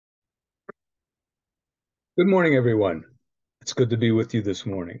Good morning, everyone. It's good to be with you this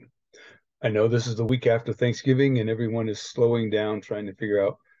morning. I know this is the week after Thanksgiving, and everyone is slowing down trying to figure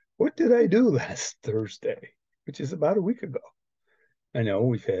out what did I do last Thursday, which is about a week ago. I know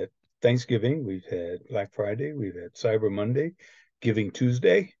we've had Thanksgiving, we've had Black Friday, we've had Cyber Monday, Giving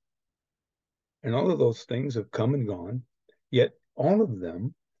Tuesday, and all of those things have come and gone. Yet all of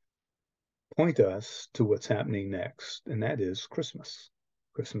them point us to what's happening next, and that is Christmas.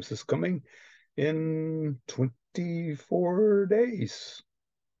 Christmas is coming in 24 days.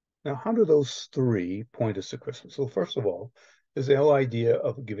 Now, how do those three point us to Christmas? Well, first of all, is the whole idea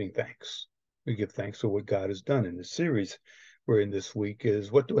of giving thanks. We give thanks for what God has done. In the series we're in this week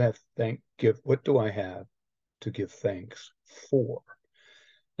is what do I have to give thanks for?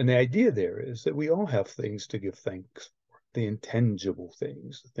 And the idea there is that we all have things to give thanks for, the intangible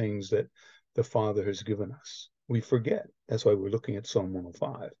things, the things that the Father has given us. We forget. That's why we're looking at Psalm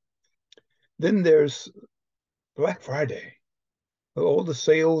 105. Then there's Black Friday, all the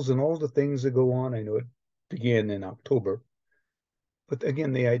sales and all the things that go on. I know it began in October. But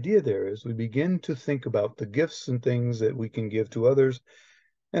again, the idea there is we begin to think about the gifts and things that we can give to others.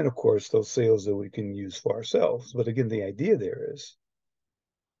 And of course, those sales that we can use for ourselves. But again, the idea there is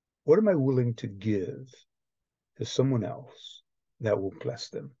what am I willing to give to someone else that will bless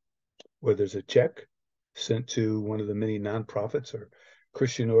them? Whether it's a check sent to one of the many nonprofits or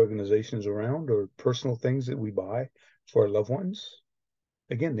Christian organizations around, or personal things that we buy for our loved ones.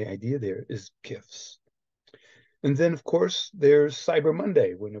 Again, the idea there is gifts. And then, of course, there's Cyber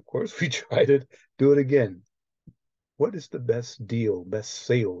Monday, when, of course, we try to do it again. What is the best deal, best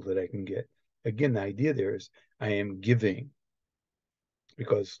sale that I can get? Again, the idea there is I am giving,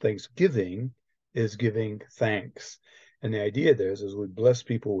 because Thanksgiving is giving thanks. And the idea there is as we bless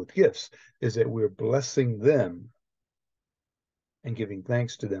people with gifts, is that we're blessing them and giving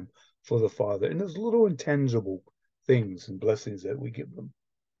thanks to them for the Father. And there's little intangible things and blessings that we give them.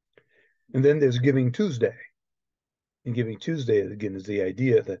 And then there's Giving Tuesday. And Giving Tuesday, again, is the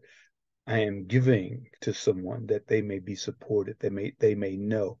idea that I am giving to someone that they may be supported, they may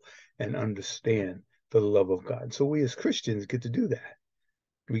know and understand the love of God. So we as Christians get to do that.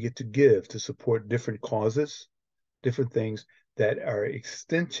 We get to give to support different causes, different things that are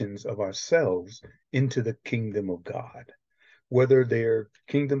extensions of ourselves into the kingdom of God. Whether they're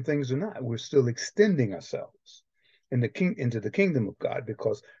kingdom things or not, we're still extending ourselves into the kingdom of God,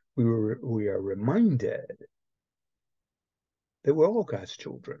 because we are reminded that we're all God's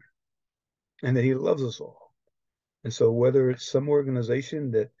children and that He loves us all. And so, whether it's some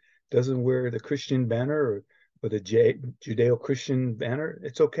organization that doesn't wear the Christian banner, or the Judeo Christian banner,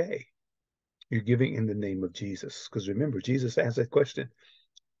 it's okay. You're giving in the name of Jesus. Because remember, Jesus asked that question: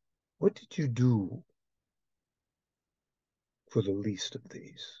 what did you do for the least of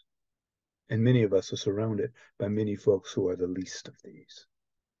these? And many of us are surrounded by many folks who are the least of these.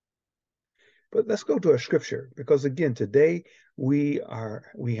 But let's go to our scripture, because again, today we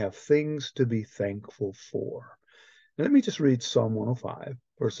have things to be thankful for. Now, let me just read Psalm 105,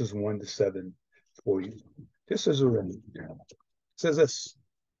 verses 1 to 7 for you. Just as a reminder. It says this: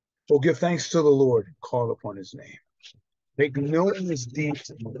 "Oh, give thanks to the Lord and call upon his name. Make known his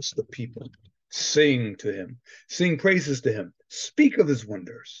deeds amongst the people. Sing to him, sing praises to him, speak of his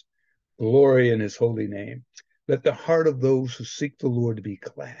wonders, glory in his holy name. Let the heart of those who seek the Lord be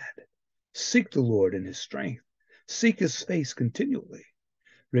glad. Seek the Lord in his strength, seek his face continually.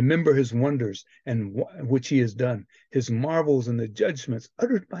 Remember his wonders and which he has done, his marvels and the judgments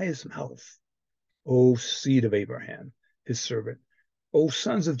uttered by his mouth. O seed of Abraham, his servant, O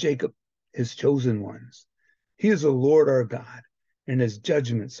sons of Jacob, his chosen ones. He is the Lord our God, and his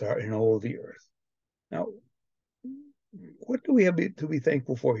judgments are in all the earth." Now, what do we have to be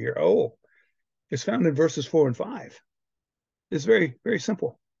thankful for here? Oh, it's found in verses 4 and 5. It's very, very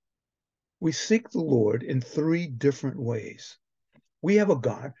simple. We seek the Lord in three different ways. We have a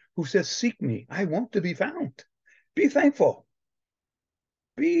God who says, "Seek me, I want to be found." Be thankful.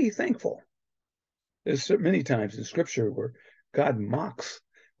 Be thankful. There's many times in scripture where God mocks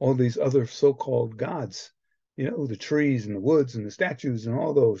all these other so-called gods, the trees and the woods and the statues and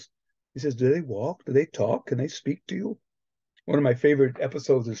all those. He says, do they walk? Do they talk? Can they speak to you? One of my favorite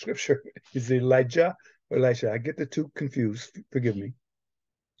episodes in scripture is Elijah or Elisha. I get the two confused. Forgive me.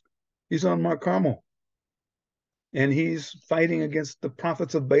 He's on Mount Carmel and he's fighting against the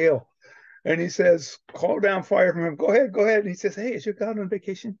prophets of Baal. And he says, call down fire from him. Go ahead, go ahead. And he says, hey, is your God on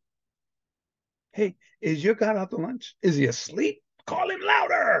vacation? Hey, is your God out to lunch? Is he asleep? Call him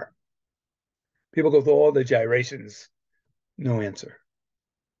louder. People go through all the gyrations. No answer.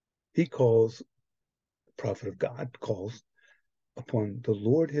 He calls, the prophet of God calls upon the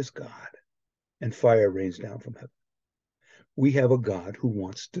Lord his God and fire rains down from heaven. We have a God who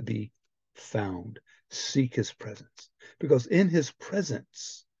wants to be found. Seek his presence, because in his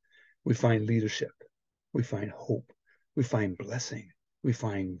presence we find leadership, we find hope, we find blessing, we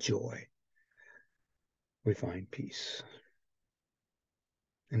find joy, we find peace.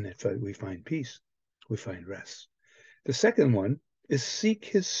 And if we find peace, we find rest. The second one is seek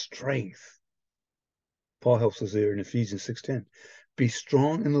his strength. Paul helps us there in Ephesians 6:10. Be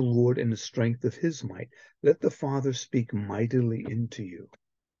strong in the Lord and the strength of his might. Let the Father speak mightily into you.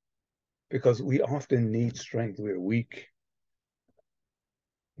 Because we often need strength. We're weak.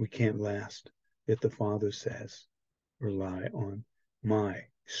 We can't last. Yet the Father says, rely on my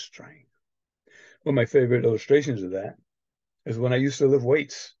strength. One of my favorite illustrations of that is when I used to lift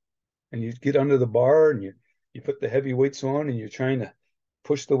weights. And you get under the bar and you put the heavy weights on and you're trying to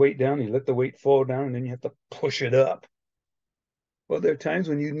push the weight down. You let the weight fall down and then you have to push it up. Well, there are times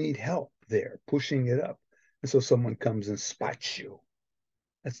when you need help there, pushing it up. And so someone comes and spots you.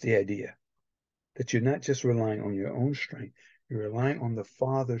 That's the idea, that you're not just relying on your own strength. You're relying on the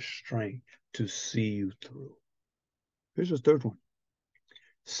Father's strength to see you through. Here's the third one.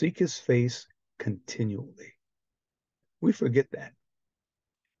 Seek his face continually. We forget that.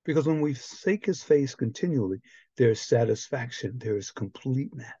 Because when we seek his face continually, there is satisfaction, there is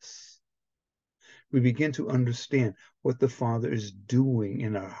completeness. We begin to understand what the Father is doing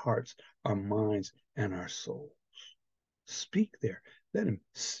in our hearts, our minds, and our souls. Speak there. Let him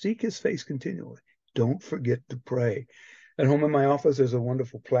seek his face continually. Don't forget to pray. At home in my office, there's a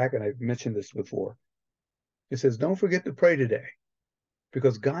wonderful plaque, and I've mentioned this before. It says, don't forget to pray today,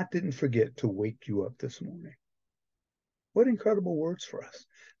 because God didn't forget to wake you up this morning. What incredible words for us,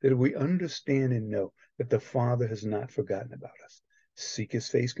 that we understand and know that the Father has not forgotten about us. Seek his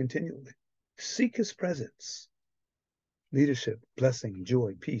face continually. Seek his presence. Leadership, blessing,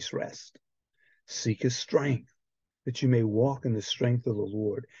 joy, peace, rest. Seek his strength, that you may walk in the strength of the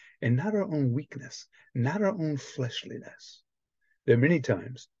Lord and not our own weakness, not our own fleshliness. There are many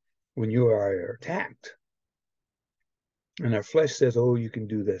times when you are attacked and our flesh says, oh, you can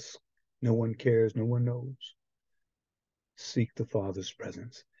do this. No one cares, no one knows. Seek the Father's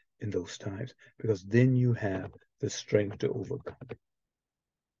presence in those times, because then you have the strength to overcome.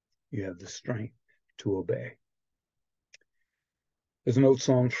 You have the strength to obey. There's an old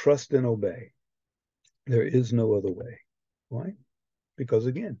song, trust and obey. There is no other way. Why? Because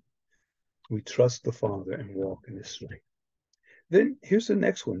again, we trust the Father and walk in his strength. Then here's the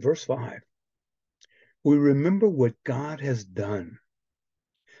next one, verse 5. We remember what God has done.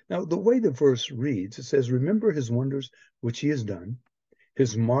 Now, the way the verse reads, it says, remember his wonders which he has done,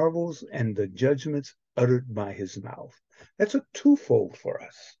 his marvels and the judgments uttered by his mouth. That's a twofold for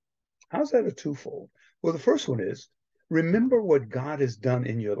us. How's that a twofold? Well, the first one is, remember what God has done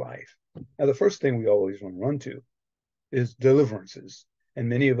in your life. Now, the first thing we always want to run to is deliverances. And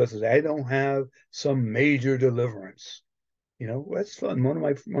many of us say, I don't have some major deliverance. You know, that's fun. One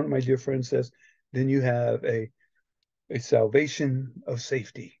of my dear friends says, then you have a salvation of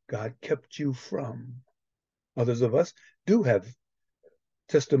safety. God kept you from. Others of us do have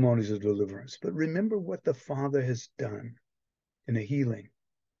testimonies of deliverance. But remember what the Father has done in a healing,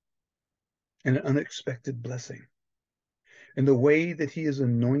 in an unexpected blessing, in the way that he has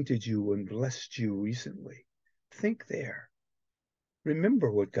anointed you and blessed you recently. Think there. Remember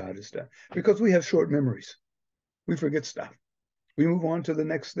what God has done. Because we have short memories. We forget stuff. We move on to the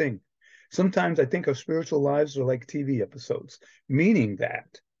next thing. Sometimes I think our spiritual lives are like TV episodes, meaning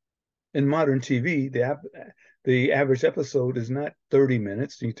that in modern TV, the average episode is not 30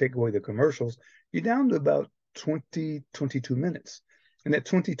 minutes. You take away the commercials, you're down to about 20, 22 minutes. And that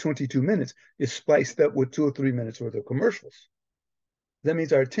 20, 22 minutes is spliced up with 2 or 3 minutes worth of commercials. That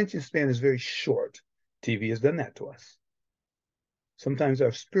means our attention span is very short. TV has done that to us. Sometimes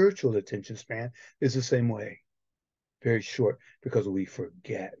our spiritual attention span is the same way. Very short, because we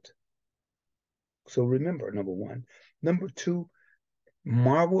forget. So remember, number one. Number two,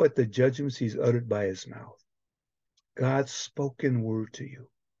 marvel at the judgments he's uttered by his mouth. God's spoken word to you.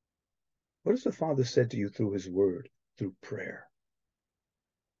 What has the Father said to you through his word, through prayer?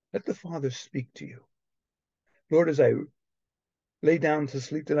 Let the Father speak to you. Lord, as I lay down to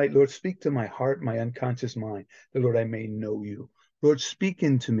sleep tonight, Lord, speak to my heart, my unconscious mind, that, Lord, I may know you. Lord, speak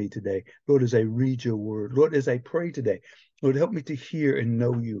into me today. Lord, as I read your word. Lord, as I pray today. Lord, help me to hear and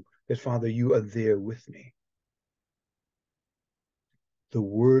know you, that, Father, you are there with me. The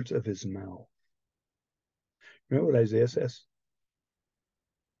words of his mouth. Remember what Isaiah says?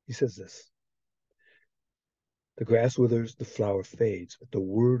 He says this. The grass withers, the flower fades, but the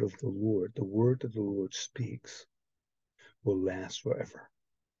word of the Lord, the word that the Lord speaks, will last forever.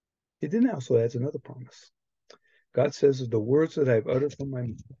 It then also adds another promise. God says that the words that I've uttered from my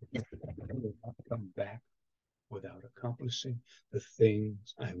mouth will not come back without accomplishing the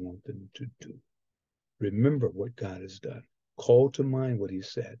things I want them to do. Remember what God has done. Call to mind what he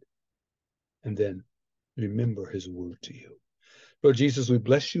said, and then remember his word to you. Lord Jesus, we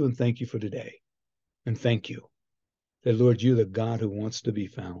bless you and thank you for today. And thank you that, Lord, you're the God who wants to be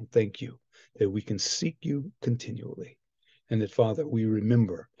found. Thank you that we can seek you continually. And that, Father, we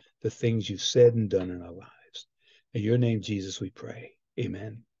remember the things you've said and done in our lives. In your name, Jesus, we pray.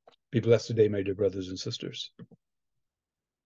 Amen. Be blessed today, my dear brothers and sisters.